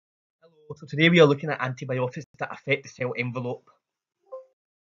So today we are looking at antibiotics that affect the cell envelope.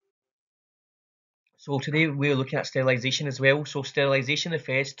 So today we are looking at sterilisation as well. So sterilisation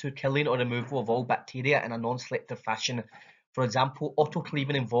refers to killing or removal of all bacteria in a non-selective fashion. For example,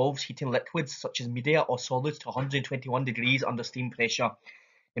 autoclaving involves heating liquids such as media or solids to 121 degrees under steam pressure.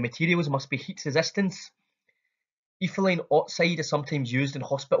 The materials must be heat resistant. Ethylene oxide is sometimes used in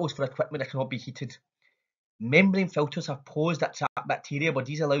hospitals for equipment that cannot be heated. Membrane filters have pores that trap bacteria, but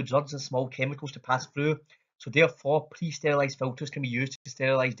these allow drugs and small chemicals to pass through. So therefore, pre-sterilised filters can be used to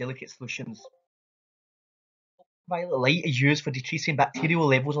sterilise delicate solutions. Ultraviolet light is used for decreasing bacterial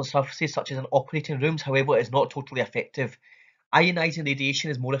levels on surfaces such as in operating rooms, however it is not totally effective. Ionising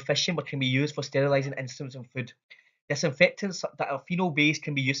radiation is more efficient but can be used for sterilising instruments and food. Disinfectants that are phenol-based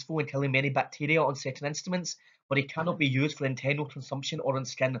can be useful in killing many bacteria on certain instruments, but they cannot be used for internal consumption or on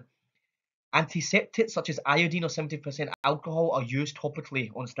skin. Antiseptics such as iodine or 70% alcohol are used topically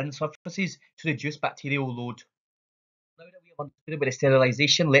on skin surfaces to reduce bacterial load. Now that we have understood about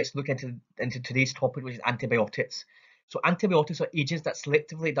sterilisation, let's look into today's topic, which is antibiotics. So antibiotics are agents that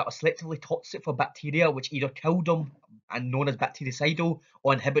are selectively toxic for bacteria, which either kill them and known as bactericidal,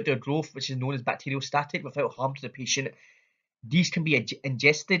 or inhibit their growth, which is known as bacteriostatic, without harm to the patient. These can be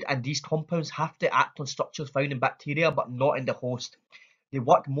ingested, and these compounds have to act on structures found in bacteria but not in the host. They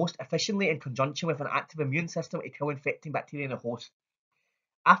work most efficiently in conjunction with an active immune system to kill infecting bacteria in the host.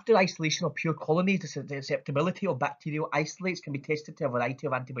 After isolation of pure colonies, the susceptibility of bacterial isolates can be tested to a variety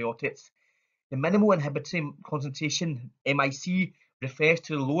of antibiotics. The minimal inhibiting concentration, MIC, refers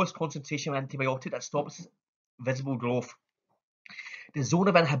to the lowest concentration of antibiotic that stops visible growth. The zone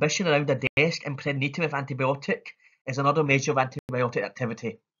of inhibition around a desk impregnated with antibiotic is another measure of antibiotic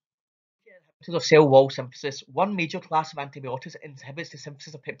activity. Inhibitors of cell wall synthesis. One major class of antibiotics inhibits the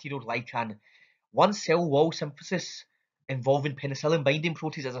synthesis of peptidoglycan. Once cell wall synthesis involving penicillin binding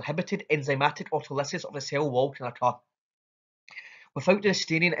proteins is inhibited, enzymatic autolysis of the cell wall can occur. Without the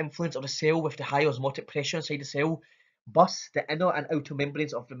restraining influence of the cell with the high osmotic pressure inside the cell, bursts the inner and outer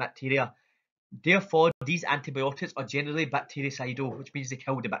membranes of the bacteria. Therefore, these antibiotics are generally bactericidal, which means they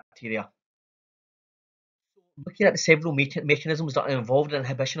kill the bacteria. Looking at the several mechanisms that are involved in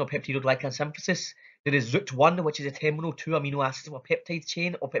inhibition of peptidoglycan synthesis, there is route 1, which is the terminal 2 amino acids of a peptide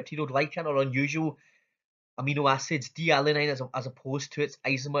chain of peptidoglycan or unusual amino acids D-alanine as opposed to its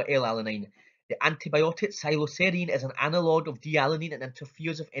isomer L-alanine. The antibiotic psilocyrin is an analogue of D-alanine and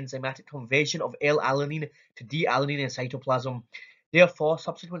interferes with enzymatic conversion of L-alanine to D-alanine in cytoplasm. Therefore,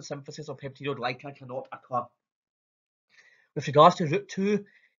 subsequent synthesis of peptidoglycan cannot occur. With regards to route 2,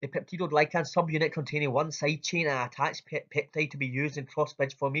 the peptidoglycan subunit containing one side chain and attached peptide to be used in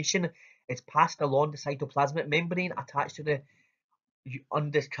cross-bridge formation is passed along the cytoplasmic membrane attached to the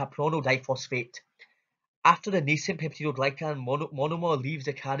undecapronal diphosphate. After the nascent peptidoglycan monomer leaves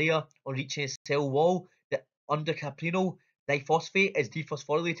the carrier on reaching the cell wall, the undecapronal diphosphate is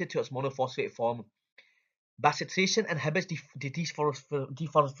dephosphorylated to its monophosphate form. Bacitration inhibits the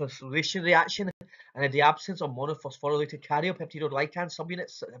dephosphorylation reaction, and in the absence of monophosphorylated carrier, peptidoglycan subunit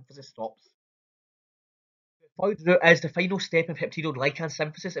synthesis stops. As the final step in peptidoglycan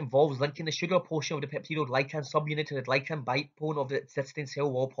synthesis involves linking the sugar portion of the peptidoglycan subunit to the glycan backbone of the existing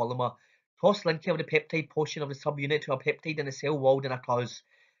cell wall polymer. Cross-linking of the peptide portion of the subunit to a peptide in the cell wall then occurs.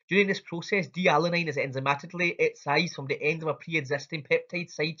 During this process, D-alanine is enzymatically excised from the end of a pre-existing peptide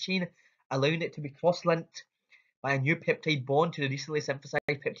side chain, allowing it to be cross-linked by a new peptide bond to the recently synthesized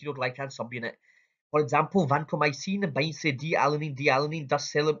peptidoglycan subunit. For example, vancomycin binds to D-alanine, thus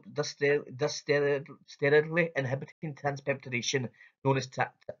sterilely inhibiting transpeptidation, known as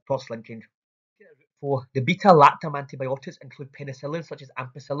cross-linking. 4. The beta-lactam antibiotics include penicillins such as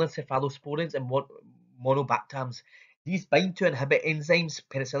ampicillin, cephalosporins, and monobactams. These bind to inhibit enzymes,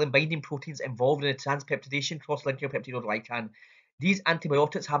 penicillin binding proteins involved in the transpeptidation cross-linking of peptidoglycan. These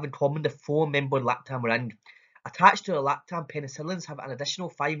antibiotics have in common the 4-membered lactam ring. Attached to the lactam, penicillins have an additional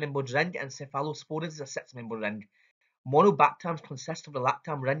 5-membered ring, and cephalosporins is a 6-membered ring. Monobactams consist of the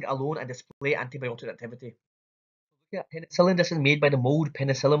lactam ring alone and display antibiotic activity. Penicillin, this is made by the mold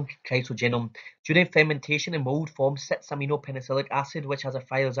Penicillium chrysogenum. During fermentation, the mold forms 6-amino-penicillic acid, which has a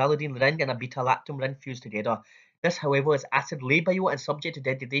thiazolidine ring and a beta-lactam ring fused together. This, however, is acid labile and subject to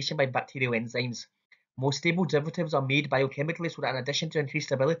degradation by bacterial enzymes. More stable derivatives are made biochemically so that in addition to increased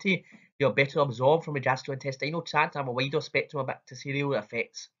stability, they are better absorbed from the gastrointestinal tract and have a wider spectrum of bacterial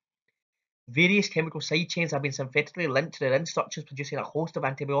effects. Various chemical side chains have been synthetically linked to the ring structures, producing a host of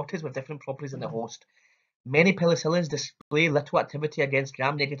antibiotics with different properties in the host. Many penicillins display little activity against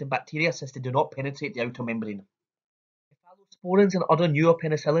gram-negative bacteria since they do not penetrate the outer membrane. Cephalosporins and other newer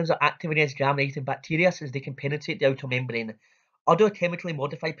penicillins are active against gram-negative bacteria since they can penetrate the outer membrane. Other chemically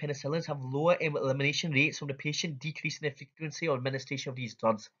modified penicillins have lower elimination rates from the patient, decreasing the frequency or administration of these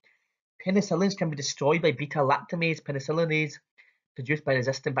drugs. Penicillins can be destroyed by beta-lactamase penicillinase produced by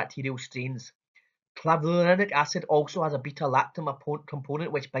resistant bacterial strains. Clavulanic acid also has a beta-lactam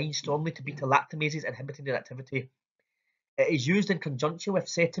component which binds strongly to beta-lactamases, inhibiting their activity. It is used in conjunction with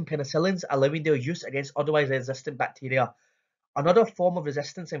certain penicillins, allowing their use against otherwise resistant bacteria. Another form of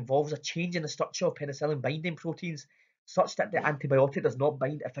resistance involves a change in the structure of penicillin binding proteins, such that the antibiotic does not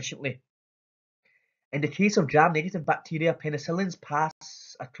bind efficiently. In the case of gram-negative bacteria, penicillins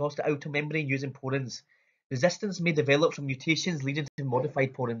pass across the outer membrane using porins. Resistance may develop from mutations leading to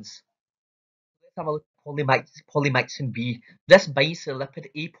modified porins. Let's have a look at polymyxin B. This binds to the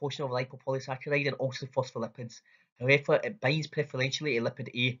lipid A portion of lipopolysaccharide and also phospholipids. However, it binds preferentially to lipid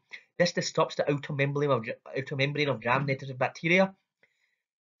A. This disrupts the outer membrane of gram-negative bacteria.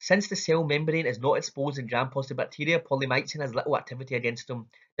 Since the cell membrane is not exposed in gram-positive bacteria, polymyxin has little activity against them.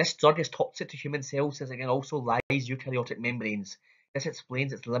 This drug is toxic to human cells since it can also lyse eukaryotic membranes. This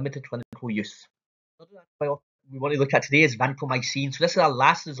explains its limited clinical use. Another antibiotic we want to look at today is vancomycin. So this is a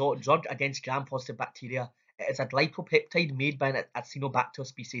last resort drug against gram-positive bacteria. It is a glycopeptide made by an Acinetobacter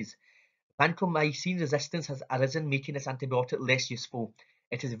species. Vancomycin resistance has arisen, making this antibiotic less useful.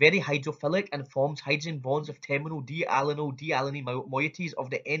 It is very hydrophilic and forms hydrogen bonds with terminal D-alanine moieties of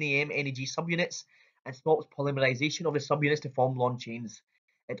the NAM-NAG subunits and stops polymerization of the subunits to form long chains.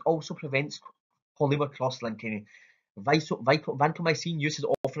 It also prevents polymer cross-linking. Vancomycin use is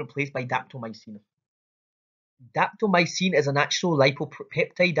often replaced by daptomycin. Daptomycin is a natural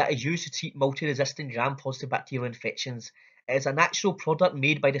lipopeptide that is used to treat multi-resistant gram-positive bacterial infections. It is a natural product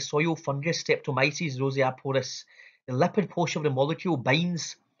made by the soil fungus Streptomyces roseaporus. The lipid portion of the molecule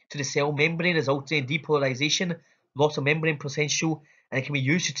binds to the cell membrane, resulting in depolarization, loss of membrane potential, and it can be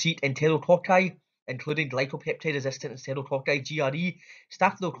used to treat enterococci, including glycopeptide-resistant enterococci, GRE,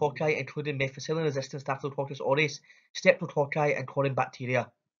 staphylococci, including methicillin-resistant Staphylococcus aureus, streptococci, and corynebacteria.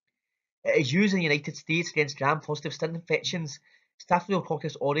 It is used in the United States against gram-positive skin infections,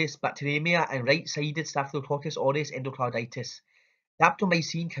 Staphylococcus aureus bacteremia, and right-sided Staphylococcus aureus endocarditis.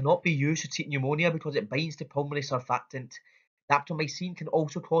 Daptomycin cannot be used to treat pneumonia because it binds to pulmonary surfactant. Daptomycin can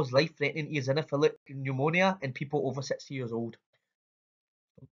also cause life-threatening eosinophilic pneumonia in people over 60 years old.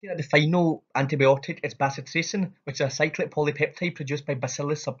 Looking at the final antibiotic is bacitracin, which is a cyclic polypeptide produced by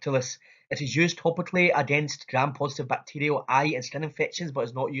Bacillus subtilis. It is used topically against gram-positive bacterial eye and skin infections, but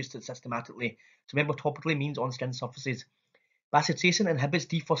is not used systematically. So remember, topically means on skin surfaces. Bacitracin inhibits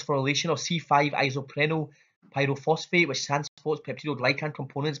dephosphorylation of C5-isoprenyl pyrophosphate, which transports peptidoglycan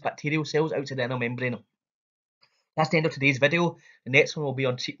components bacterial cells out to the inner membrane. That's the end of today's video. The next one will be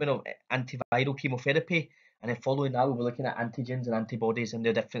on treatment of antiviral chemotherapy, and then following that we'll be looking at antigens and antibodies and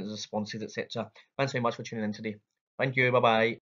their different responses, etc. Thanks very much for tuning in today. Thank you, bye bye.